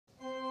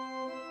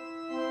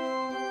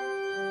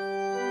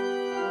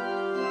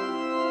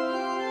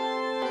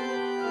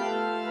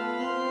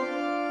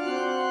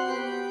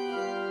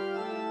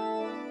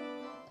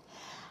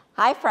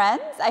Hi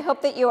friends, I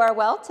hope that you are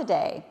well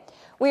today.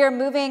 We are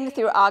moving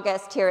through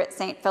August here at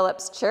St.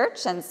 Philip's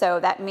Church, and so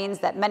that means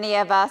that many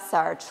of us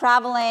are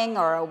traveling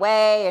or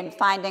away and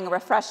finding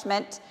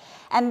refreshment.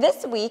 And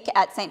this week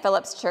at St.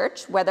 Philip's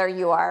Church, whether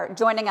you are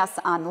joining us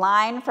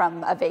online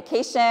from a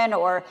vacation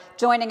or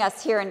joining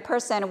us here in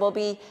person, we'll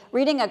be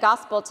reading a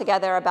gospel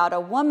together about a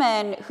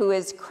woman who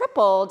is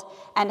crippled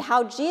and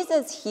how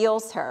Jesus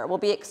heals her. We'll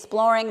be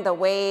exploring the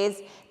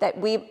ways that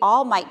we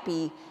all might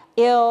be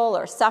ill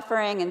or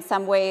suffering in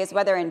some ways,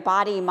 whether in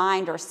body,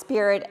 mind, or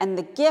spirit, and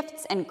the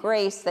gifts and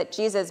grace that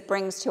Jesus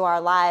brings to our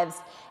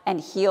lives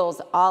and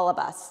heals all of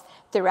us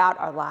throughout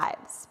our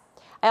lives.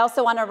 I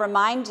also want to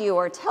remind you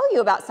or tell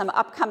you about some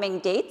upcoming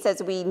dates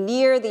as we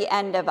near the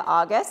end of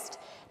August.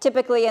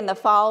 Typically in the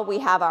fall, we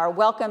have our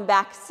Welcome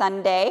Back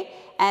Sunday,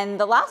 and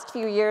the last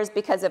few years,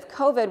 because of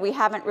COVID, we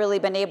haven't really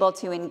been able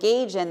to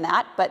engage in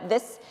that, but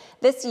this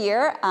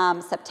year,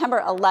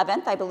 September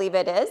 11th, I believe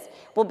it is,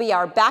 will be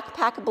our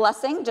backpack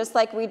blessing, just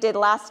like we did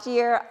last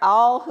year.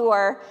 All who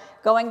are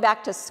going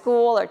back to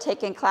school or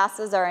taking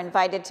classes are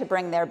invited to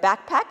bring their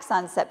backpacks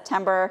on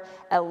September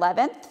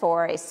 11th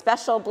for a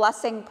special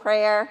blessing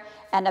prayer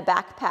and a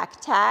backpack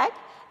tag.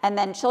 And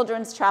then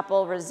Children's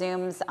Chapel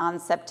resumes on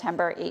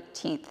September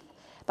 18th.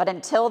 But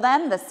until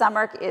then, the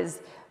summer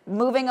is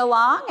moving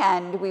along,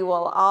 and we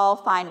will all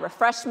find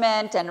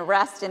refreshment and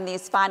rest in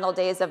these final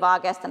days of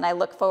August, and I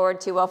look forward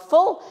to a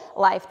full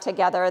life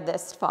together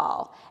this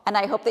fall. And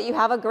I hope that you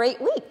have a great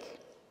week.